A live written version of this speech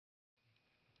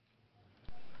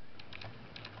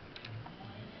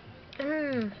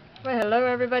Well, hello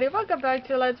everybody, welcome back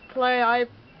to Let's Play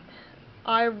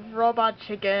I Robot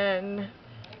Chicken.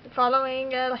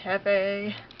 Following El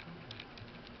Jefe.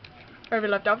 Where we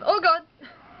left off. Oh god!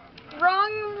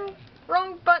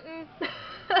 Wrong button!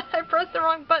 I pressed the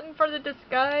wrong button for the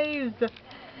disguise!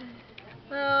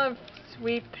 Oh,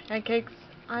 sweet pancakes.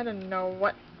 I don't know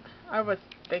what I was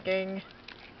thinking.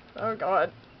 Oh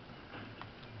god.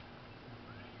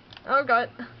 Oh god.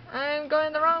 I'm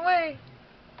going the wrong way!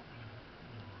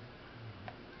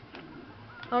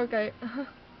 Okay.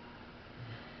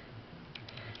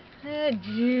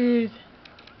 Jeez.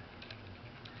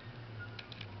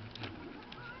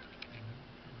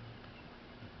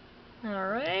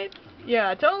 Alright.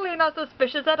 Yeah, totally not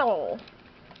suspicious at all.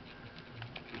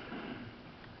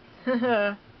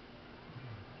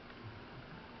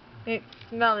 Ain't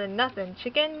smelling nothing,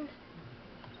 chicken.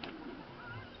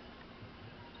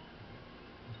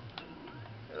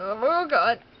 Oh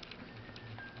god.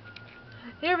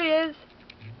 Here he is.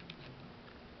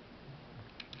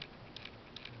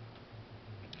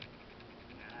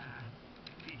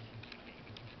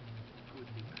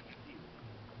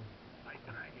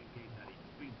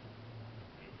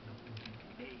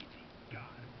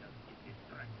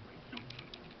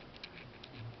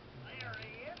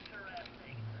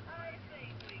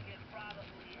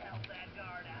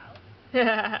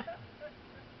 Yeah.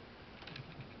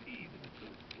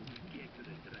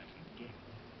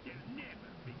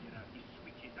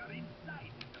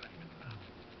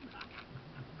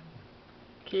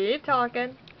 Keep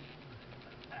talking.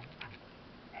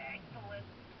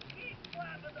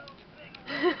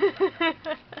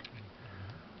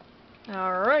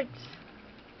 Alright.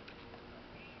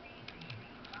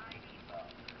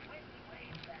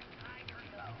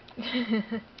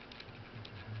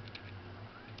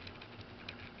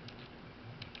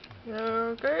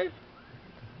 Okay.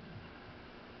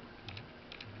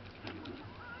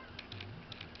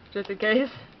 Just in case.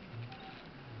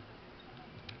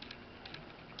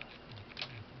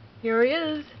 Here he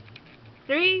is.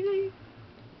 3,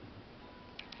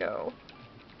 go.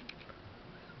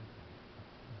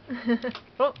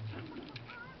 Oh.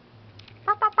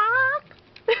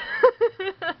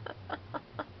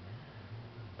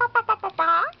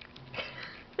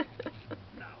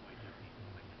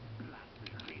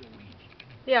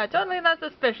 Yeah, totally not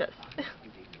suspicious.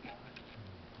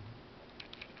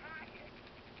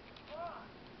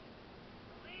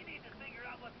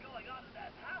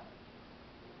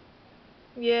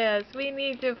 Yes, we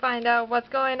need to find out what's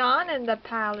going on in the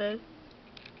palace.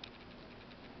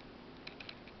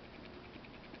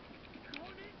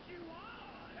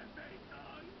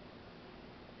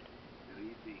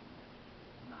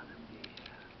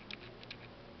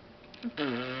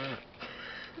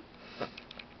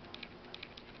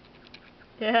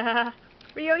 Yeah.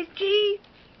 Rioichi!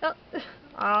 Oh.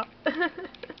 Ah.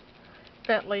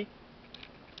 Bentley.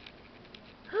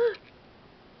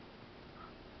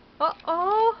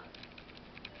 Uh-oh!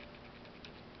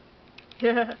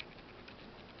 Yeah.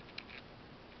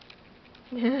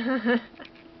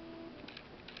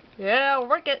 Yeah,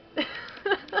 work it.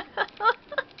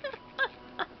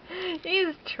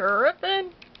 He's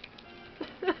tripping.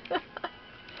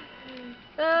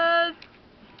 uh,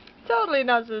 totally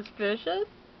not suspicious.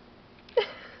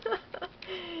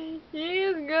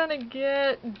 He's gonna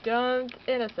get dumped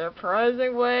in a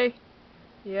surprising way.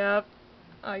 Yep,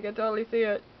 I can totally see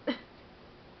it.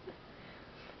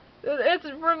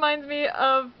 It reminds me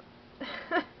of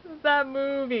that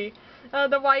movie,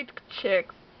 the white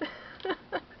chicks.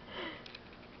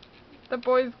 The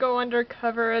boys go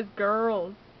undercover as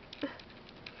girls.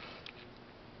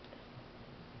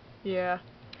 Yeah,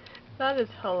 that is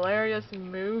hilarious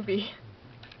movie.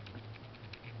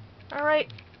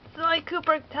 Alright, Sly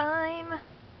Cooper time!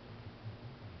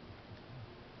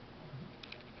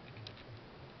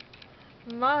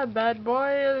 My bad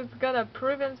boy is gonna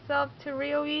prove himself to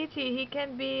Rioichi. He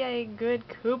can be a good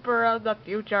Cooper of the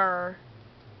future.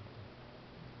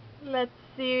 Let's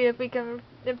see if we can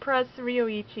impress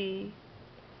Rioichi.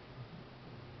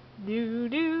 Do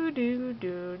do do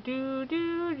do do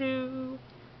do do.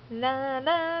 La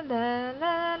la la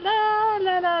la la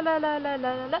la la la la la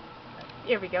la la.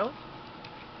 Here we go.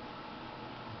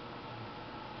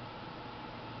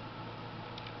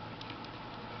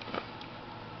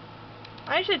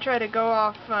 I should try to go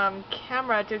off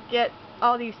camera to get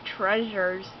all these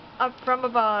treasures up from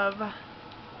above.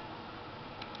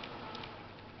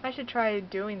 I should try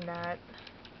doing that.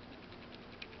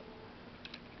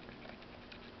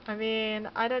 I mean,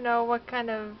 I don't know what kind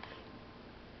of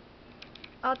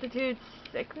altitude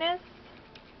sickness?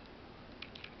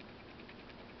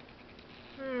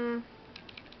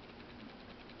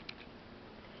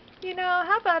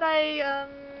 about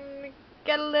I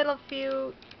get a little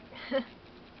few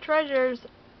treasures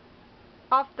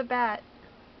off the bat?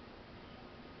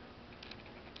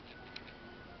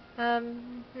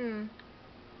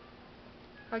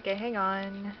 Okay, hang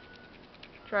on.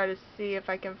 Try to see if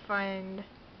I can find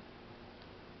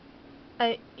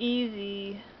an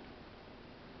easy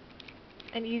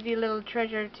little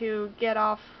treasure to get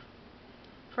off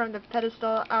from the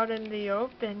pedestal out in the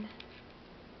open.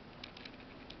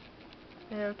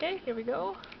 Okay, here we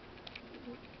go.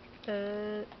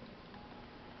 A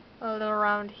little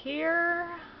around here.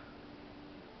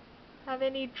 Have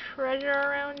any treasure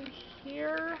around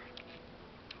here?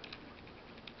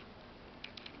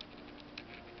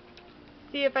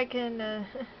 See if I can,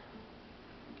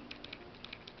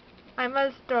 I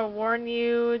must warn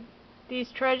you,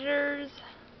 these treasures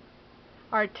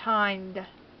are timed.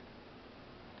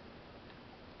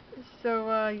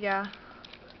 So, yeah.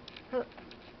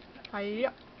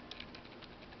 Hiya.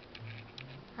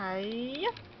 Hiya.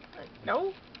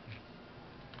 No.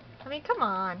 I mean, come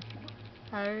on.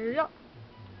 Hiya.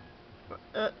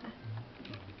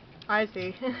 I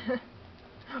see.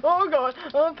 Oh god.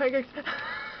 Oh, pancakes.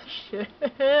 Shit.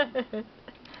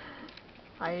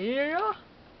 Hiya.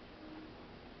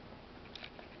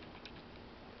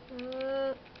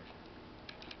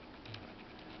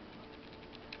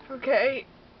 Okay.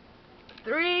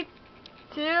 3,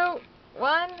 2,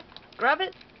 1. Grab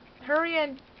it. Hurry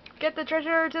and get the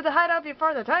treasure to the hideout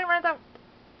before the time runs out.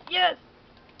 Yes.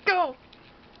 Go.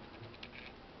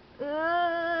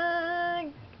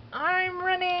 I'm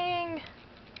running.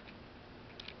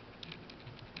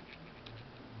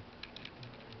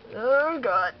 Oh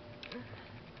god.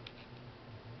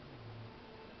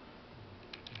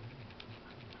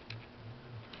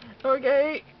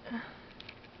 Okay.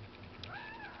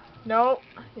 No,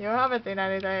 you haven't seen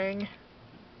anything.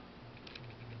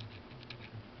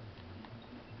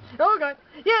 Oh god.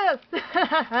 Yes!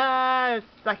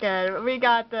 Second. We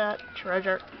got the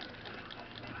treasure.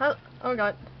 Oh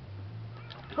god.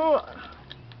 Oh.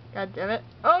 God damn it.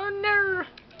 Oh no!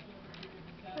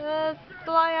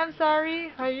 Fly, I'm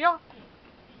sorry. Hiya.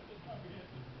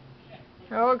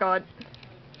 Oh god.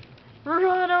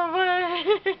 Run away!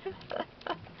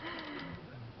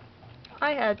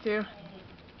 I had to.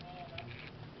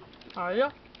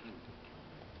 Hiya.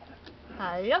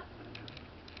 Hiya.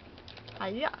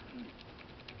 Hiya.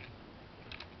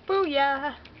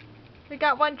 Booyah! We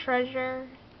got one treasure.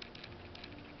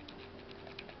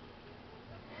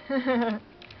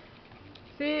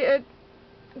 See,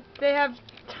 they have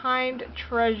timed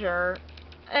treasure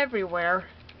everywhere.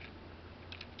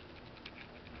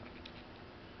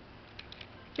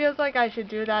 Feels like I should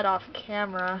do that off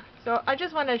camera. So I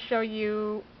just want to show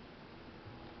you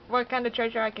what kind of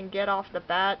treasure I can get off the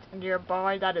bat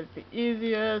nearby. That is the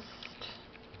easiest.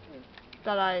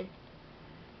 That I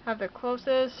have the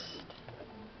closest.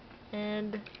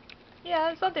 And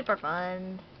yeah, something for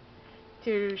fun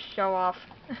to show off.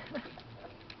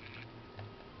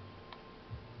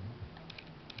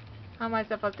 How am I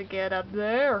supposed to get up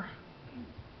there?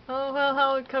 Oh, well,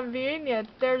 how convenient.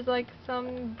 There's like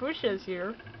some bushes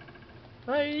here.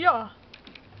 Hiya!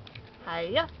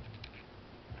 Hiya!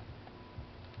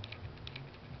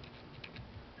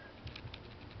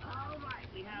 Alright,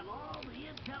 we have all the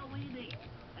intel we need.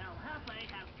 El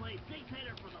Jefe has played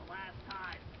dictator for the last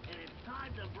time, and it's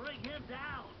time to bring him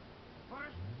down.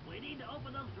 First, we need to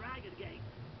open those dragon gates.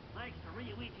 Thanks to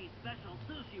Rioichi's special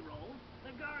sushi rolls,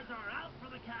 the guards are out for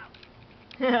the count.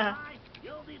 Besides,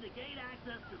 you'll need to gain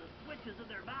access to the switches in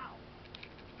their mouths.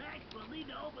 Next, we'll need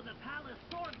to open the palace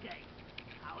sword gate.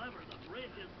 However, the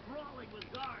bridge is crawling with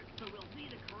guards, so we'll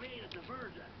need to create a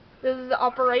diversion. This is the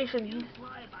operation. You,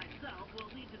 Sly, and myself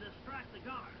will need to distract the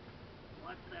guards.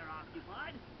 Once they're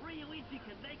occupied, Rioichi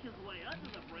can make his way under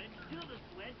the bridge to the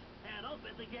switch and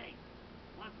open the gate.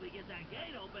 Once we get that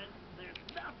gate open, there's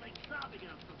nothing stopping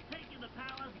us from taking the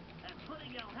palace and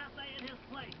putting El Jefe in his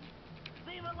place.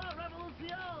 Viva la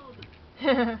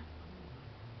revolucion!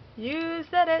 You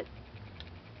said it.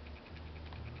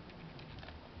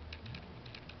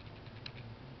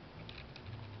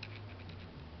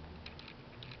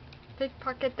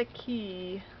 Pickpocket the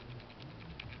key.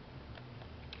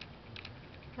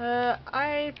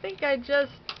 I think I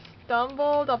just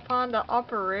stumbled upon the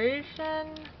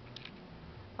operation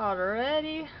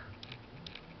already.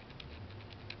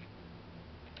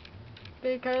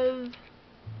 Because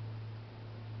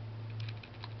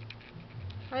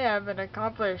I haven't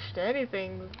accomplished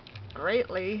anything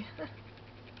greatly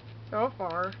so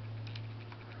far.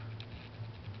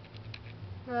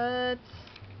 But,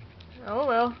 oh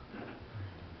well.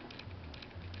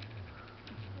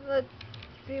 Let's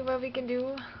see what we can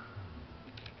do.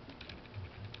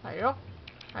 Ayo,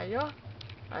 ayo,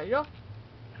 ayo.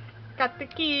 Got the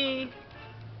key.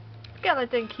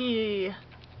 Skeleton key.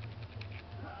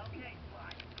 Okay,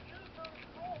 Sly. Use those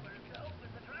folders to open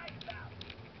the dragon mouth.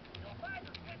 You'll find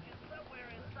the switches somewhere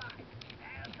inside.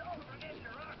 And don't forget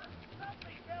your armor.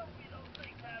 Something tells me those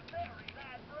things have very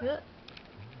bad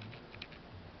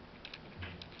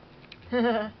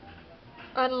breath.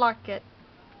 Unlock it.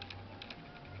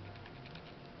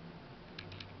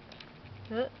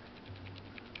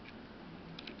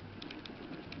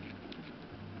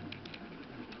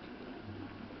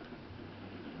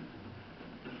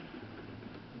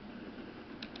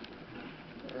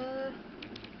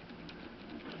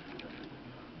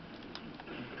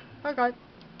 Oh god.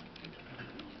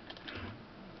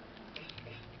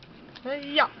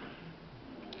 Yeah.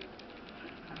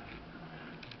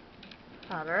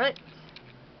 Alright.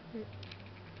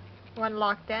 One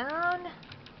lockdown.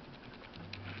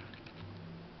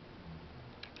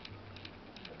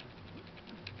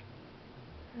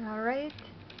 Alright.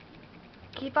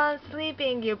 Keep on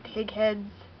sleeping, you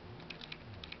pigheads.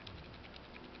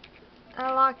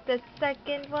 Unlock the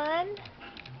second one.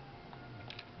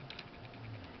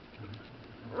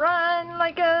 Run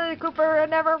like a Cooper had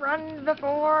never run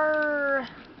before.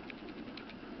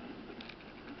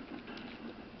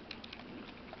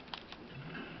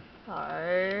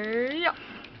 Yeah.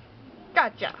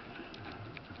 Gotcha.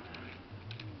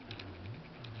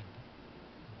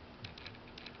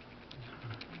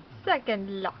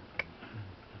 Second lock.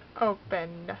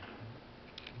 Opened.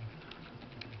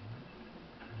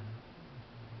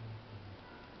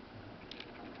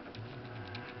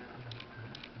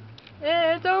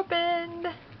 It's opened.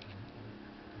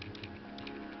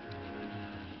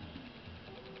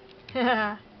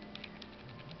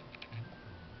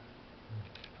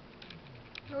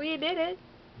 We did it.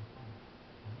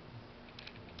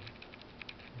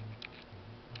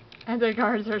 And the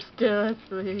guards are still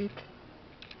asleep.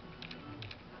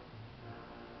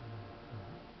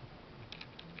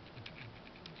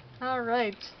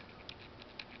 Alright.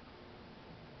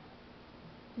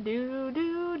 Do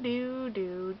do do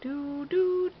do do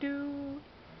do do.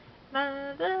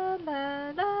 La la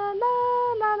la la la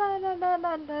la la la la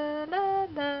la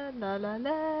la la la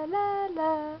la la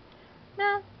la.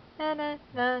 Na na na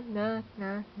na na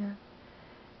na na.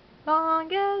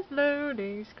 Longest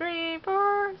loading screen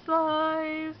for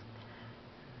slice.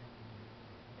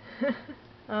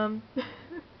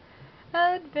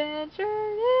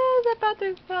 Adventure is about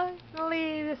to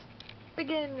finally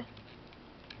begin.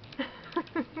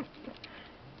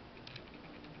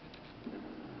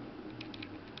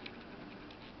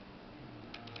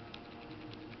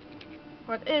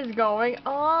 What is going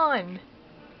on?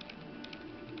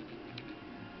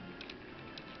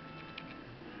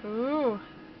 Ooh.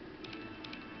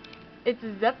 It's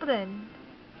a Zeppelin.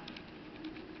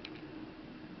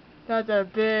 That's a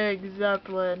big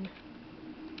Zeppelin.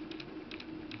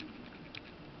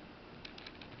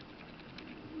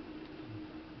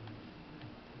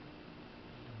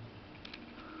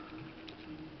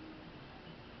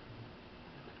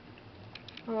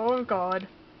 Oh god.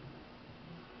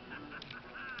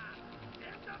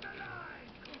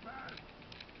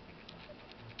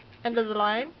 End of the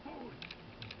line?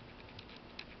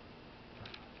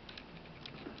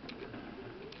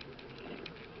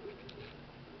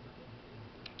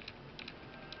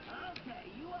 Okay,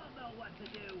 you all know what to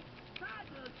do. Time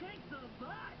to kick some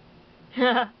butt.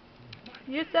 Yeah.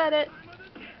 You said it.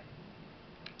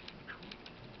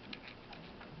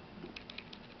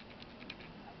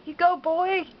 You go,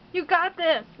 boy! You got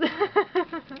this!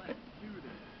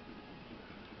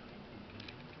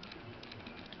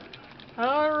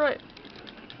 Alright.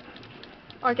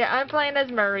 Okay, I'm playing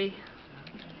as Murray.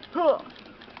 Huh.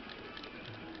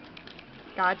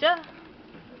 Gotcha.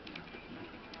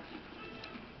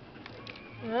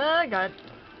 Oh god.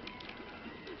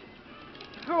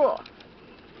 Cool.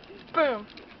 Boom.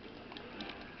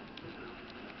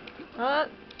 Hi.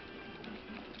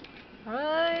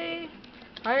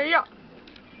 Hiya.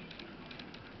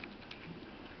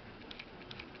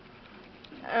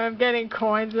 I'm getting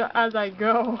coins as I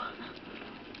go.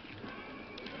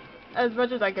 As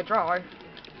much as I can draw.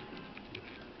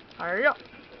 Hiya.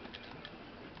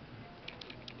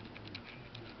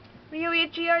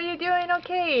 Rioichi, are you doing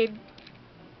okay?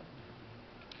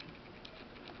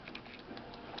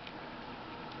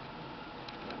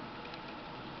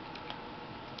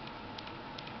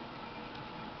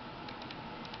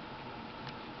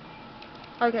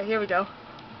 Okay, here we go.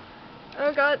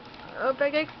 Oh god. Oh,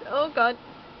 pancakes. Oh god.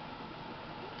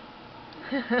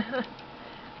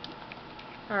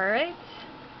 Alright.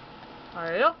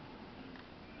 Hiya.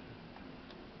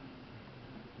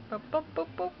 Boop, boop, boop,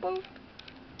 boop, boop.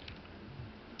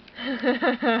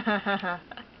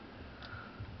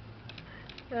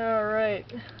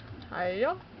 Alright.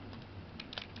 Hiya.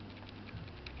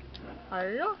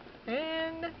 Hiya.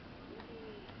 And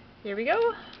here we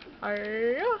go.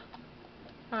 Hiya.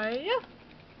 Hiya.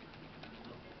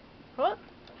 What?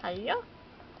 Hiya.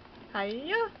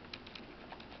 Hiya.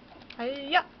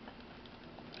 Hiya.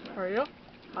 Hiya.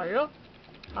 Hiya.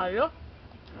 Hiya.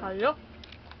 Hiya.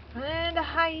 And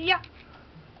hiya.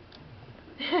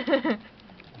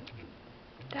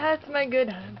 That's my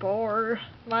good boy.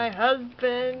 My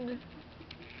husband.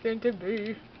 Soon to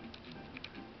be.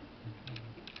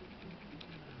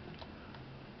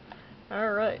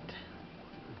 Alright.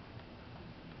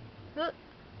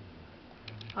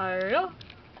 Hiya.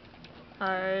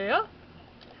 Hiya.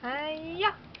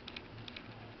 Hiya.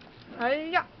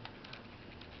 Hiya.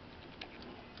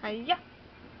 Hiya.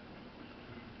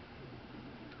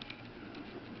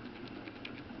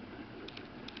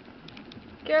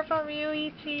 Careful,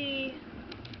 Rioichi.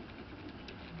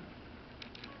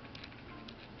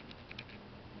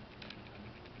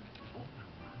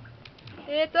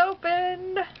 It's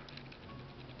opened.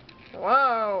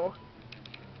 Whoa.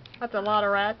 That's a lot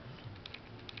of rats.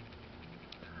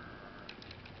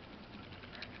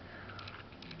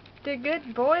 Did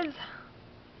good, boys.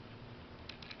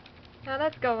 Now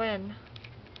let's go in.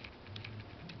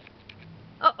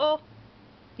 Uh-oh.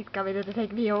 He's coming to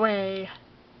take me away.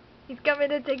 He's coming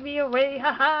to take me away.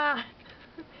 Haha.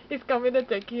 He's coming to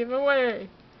take him away.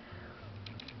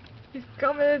 He's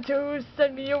coming to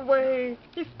send me away.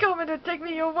 He's coming to take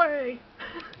me away.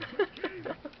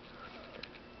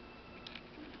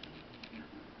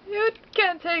 You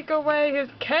can't take away his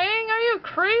cane. Are you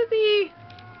crazy?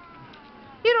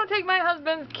 You don't take my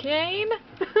husband's cane.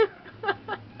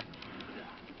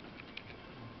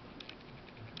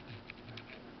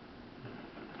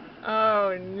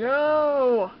 Oh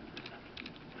no.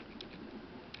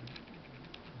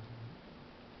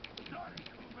 Sorry,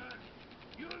 Cooper.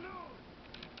 You lose.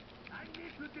 I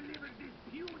need to deliver this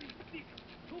puny stick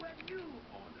to a new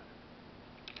owner.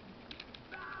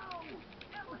 No!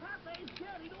 El Jefe is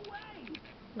getting away!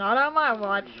 Not on my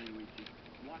watch.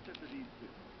 Watch out for these two.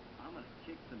 I'm gonna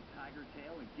kick some tiger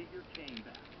tail and get your cane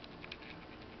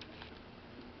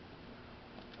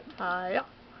back. Hiya.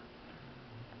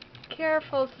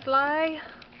 Careful, Sly.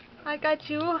 I got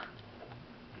you.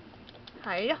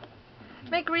 Hiya.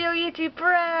 Make Rioichi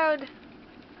proud.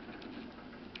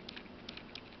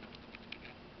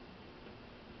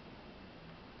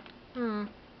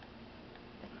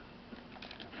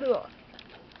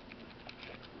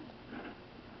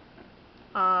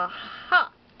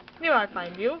 Aha! Knew I'd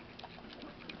find you.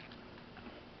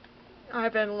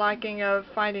 I've been lacking of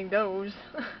finding those.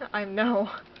 I know.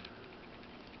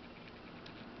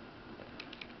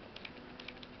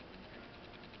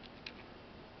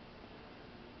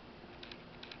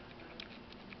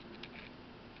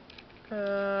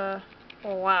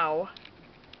 Wow.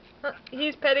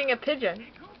 He's petting a pigeon.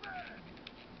 Hey, Cooper!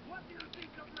 What do you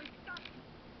think of my stuff?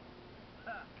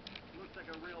 Ha! Looks like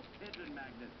a real pigeon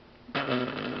magnet. I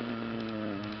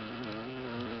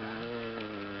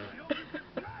hope you can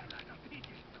fly like a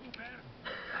pigeon, Cooper.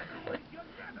 Otherwise,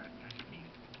 you'll never catch me.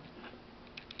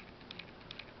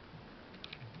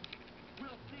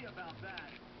 We'll see about that.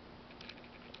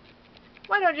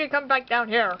 Why don't you come back down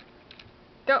here?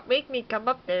 Don't make me come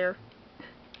up there.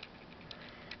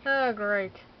 Oh,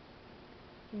 great.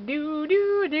 Do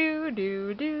do do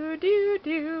do do do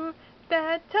do.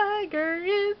 That tiger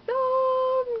is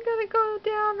gonna go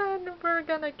down and we're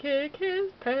gonna kick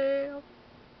his tail.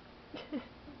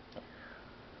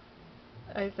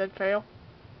 I said fail.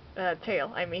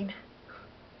 Tail, I mean.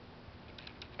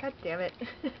 God damn it.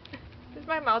 Is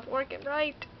my mouth working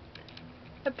right?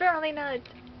 Apparently not.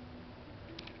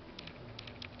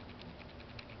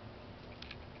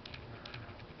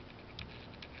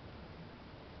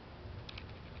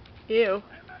 Ew. A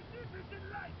magnificent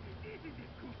life isn't it,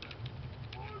 Cooper?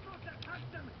 Almost as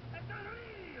handsome as a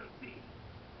real thief.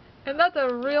 And that's a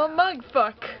real mug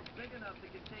fuck. Almost big enough to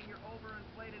contain your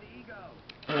overinflated ego.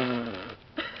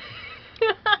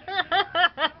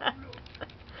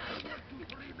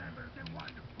 Remember the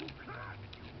one who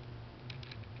crushed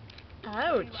you.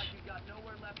 Ouch. Like you got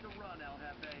nowhere left to run, El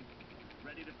Jefe.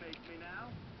 Ready to face me now?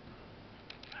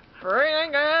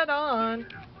 Bring it on.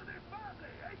 Enough for this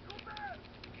family, eh, Cooper?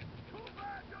 Too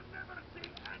bad you'll never see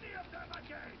any of them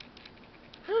again.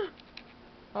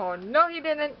 Oh no, he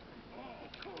didn't. Oh,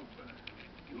 Cooper,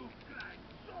 you've climbed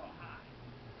so high,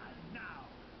 and now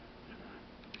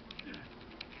you're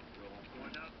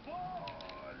gonna fall.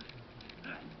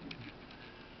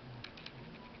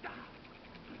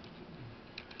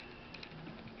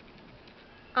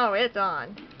 Oh, it's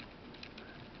on.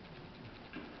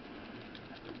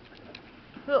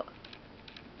 Ugh.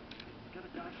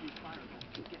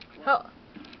 Oh.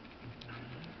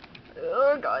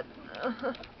 Oh god.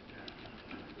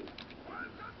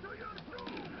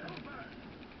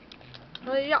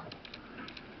 Yeah.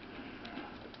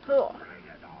 Oh.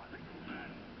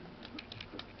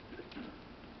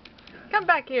 Come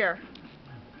back here.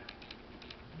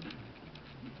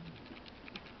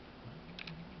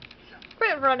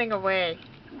 Quit running away.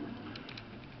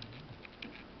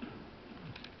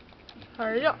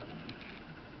 Hurry up.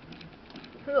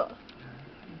 Ugh.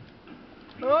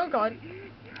 Oh god.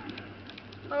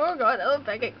 Oh god, oh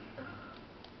begging.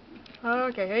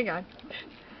 Okay, hang on.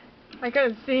 I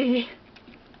couldn't see.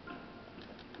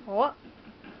 What?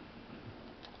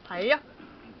 Hiya.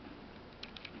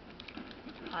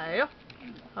 Hiya.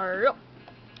 Hurry up.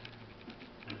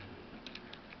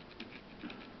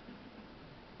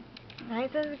 Nice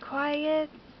and quiet.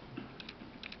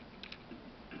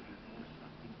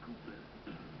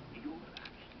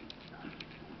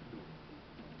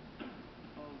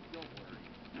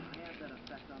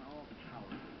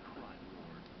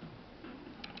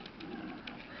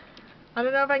 I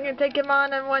don't know if I can take him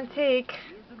on in one take.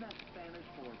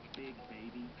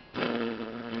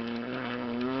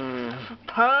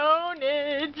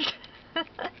 Ponage.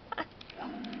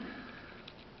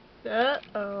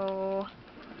 Uh-oh.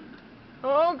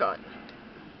 Oh god.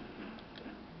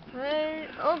 Hey,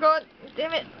 oh god.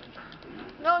 Damn it.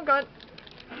 No god.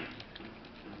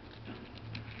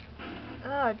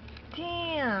 Oh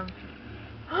damn.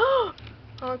 Oh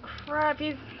crap,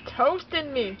 he's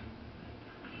toasting me.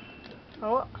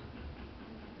 Oh.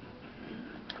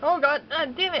 Oh god,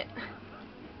 damn it.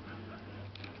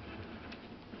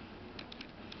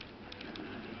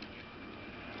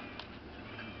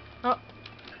 Oh.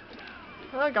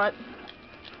 Oh god.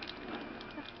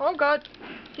 Oh god.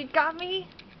 He got me?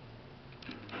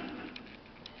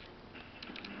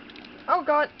 Oh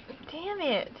god. Damn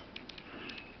it.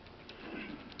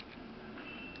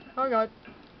 Oh god.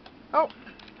 Oh.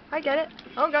 I get it.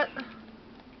 Oh god.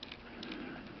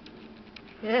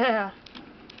 Yeah.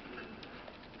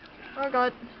 Oh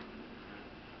god.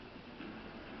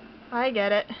 I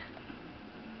get it.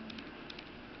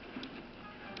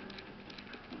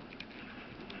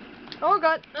 Oh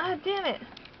god. Damn it.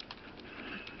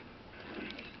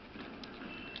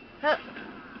 Huh.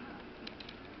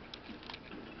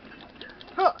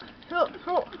 Huh. Huh.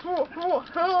 Huh. Huh.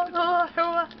 Huh. Huh.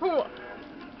 Huh. Huh.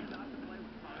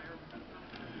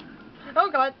 Oh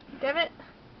god. Damn it.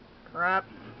 Crap.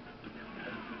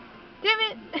 Damn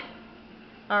it.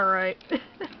 Alright.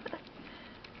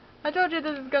 I told you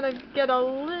this is gonna get a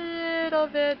little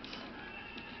bit...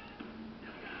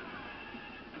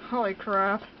 Holy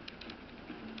crap.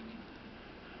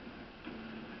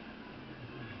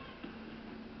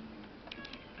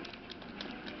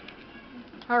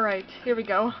 Alright, here we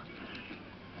go.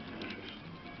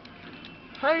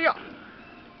 Hiya!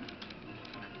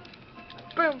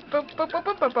 Boom, boom, boom, boom,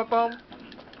 boom, boom, boom, boom.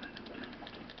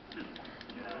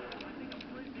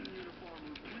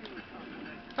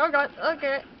 Oh god,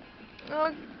 okay.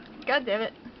 Oh, god damn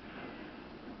it.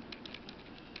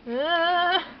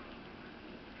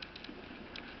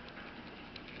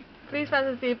 Please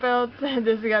fasten seatbelts.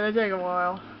 This is gonna take a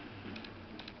while.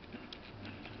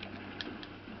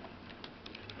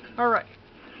 Alright.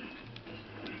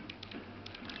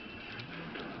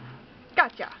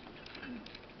 Gotcha.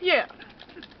 Yeah.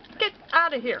 Get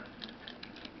out of here.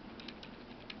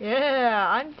 Yeah,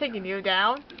 I'm taking you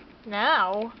down.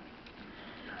 Now.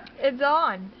 It's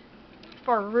on.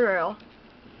 For real.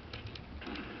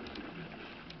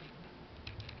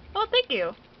 Oh, thank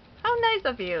you. How nice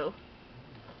of you.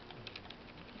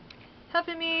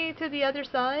 Helping me to the other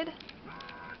side.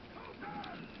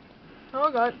 Oh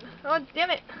god. Oh,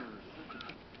 damn it.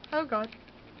 Oh god.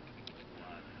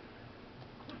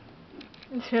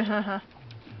 Hiya.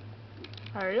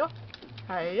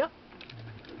 Hiya.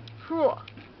 Whew.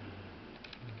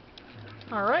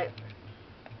 Alright.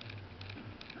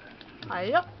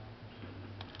 Hiya.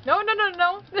 No, no, no,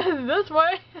 no. This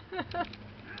way.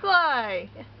 Fly.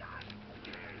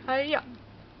 Hiya.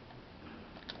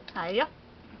 Hiya.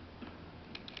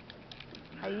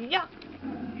 Hiya.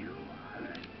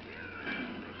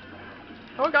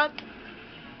 Oh god.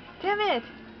 Damn it.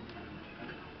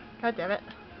 God damn it.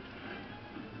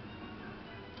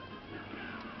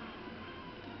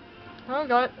 Oh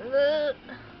god.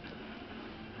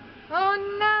 Oh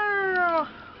no.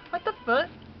 What the fuck?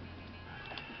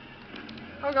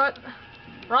 Oh god.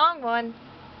 Wrong one.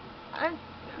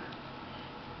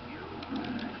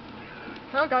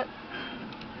 Oh god.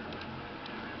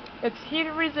 It's heat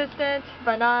resistant,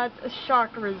 but not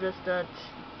shock resistant.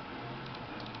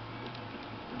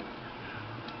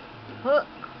 Huh.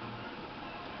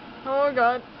 Oh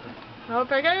god. Oh,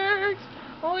 pancakes!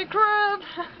 Holy crap!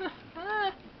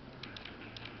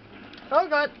 Oh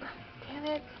god. Damn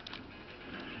it.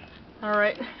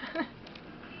 Alright.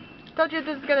 Told you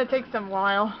this is gonna take some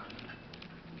while.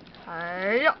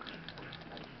 Hiya!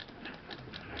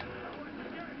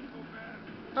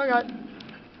 Oh god.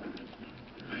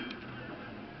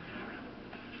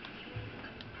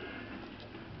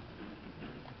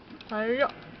 Hiya!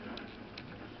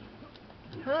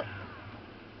 Huh.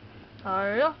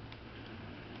 Hiya!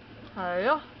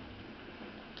 Hiya!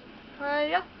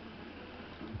 Hiya!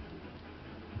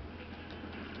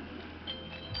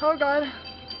 Oh god.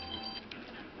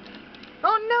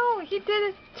 Oh no! He did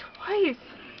it twice!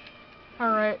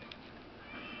 Alright.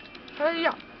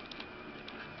 Hiya!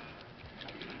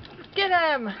 Get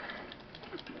him!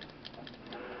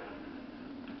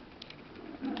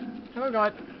 Oh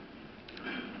god.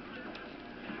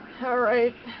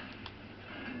 Alright.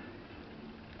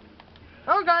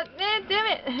 Oh god, damn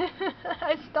it!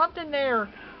 I stopped in there.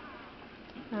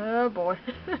 Oh boy.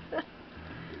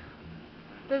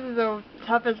 This is the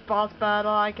toughest boss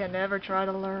battle I can ever try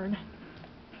to learn.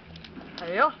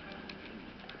 Hiya.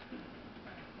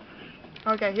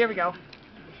 Okay, here we go.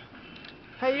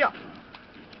 Hiya.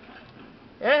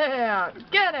 Yeah!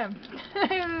 Get him!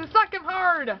 Suck him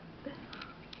hard!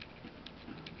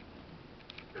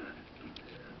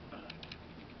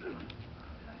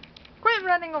 Quit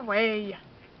running away!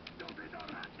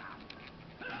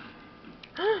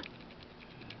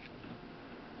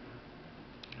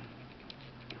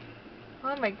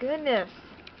 Oh my goodness.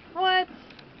 What?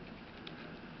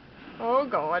 Oh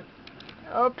god.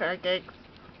 Oh, pancakes.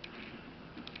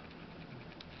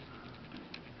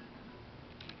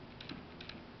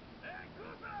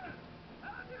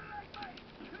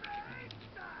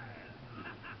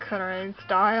 Cuttering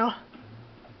style.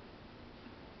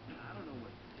 I don't know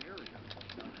what cereal.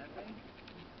 Jefe?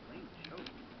 Plain joke.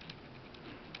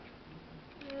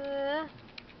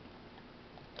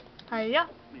 Hiya.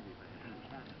 Maybe if I hadn't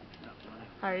catch it, stop running.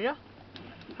 Hiya.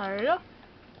 Hiya.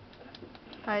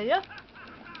 Hiya.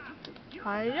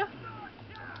 Hiya.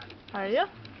 Hiya.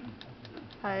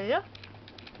 Hiya.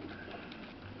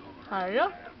 Hiya.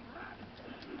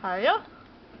 Hiya.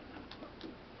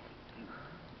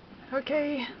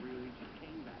 Okay.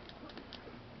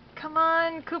 Come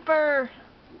on, Cooper.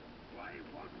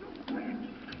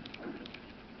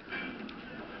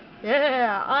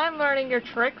 Yeah, I'm learning your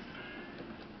tricks.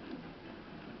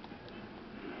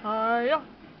 Hiya.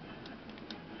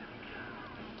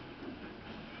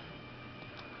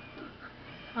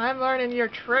 I'm learning your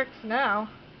tricks now.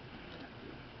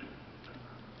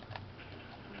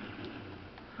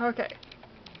 Okay.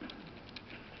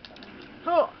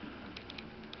 Oh.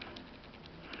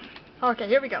 Okay,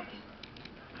 here we go.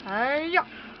 Hiya.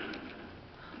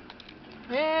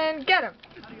 And get him.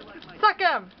 Suck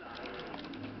him.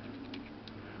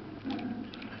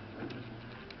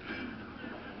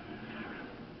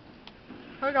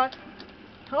 Oh god.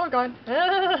 Oh god.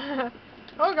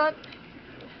 Oh god.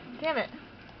 Damn it.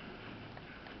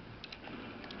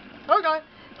 Oh god.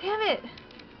 Damn it.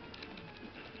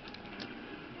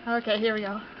 Okay, here we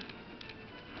go.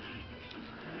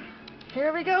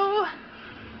 Here we go.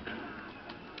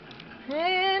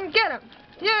 And get him.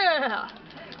 Yeah.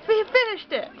 We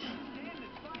finished it.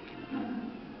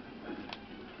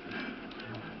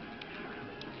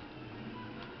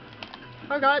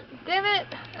 Oh god. Damn it.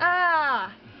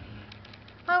 Ah.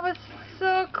 I was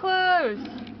so close.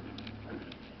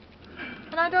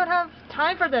 And I don't have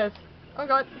time for this. Oh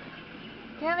god.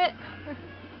 Damn it.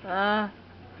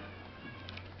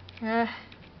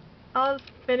 I'll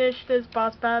finish this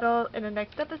boss battle in the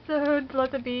next episode.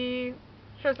 Let it be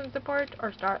show some support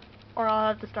or I'll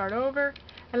have to start over.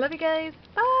 I love you guys.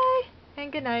 Bye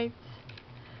and good night.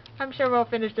 I'm sure we'll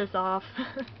finish this off.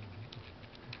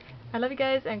 I love you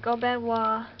guys and go bad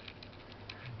wa.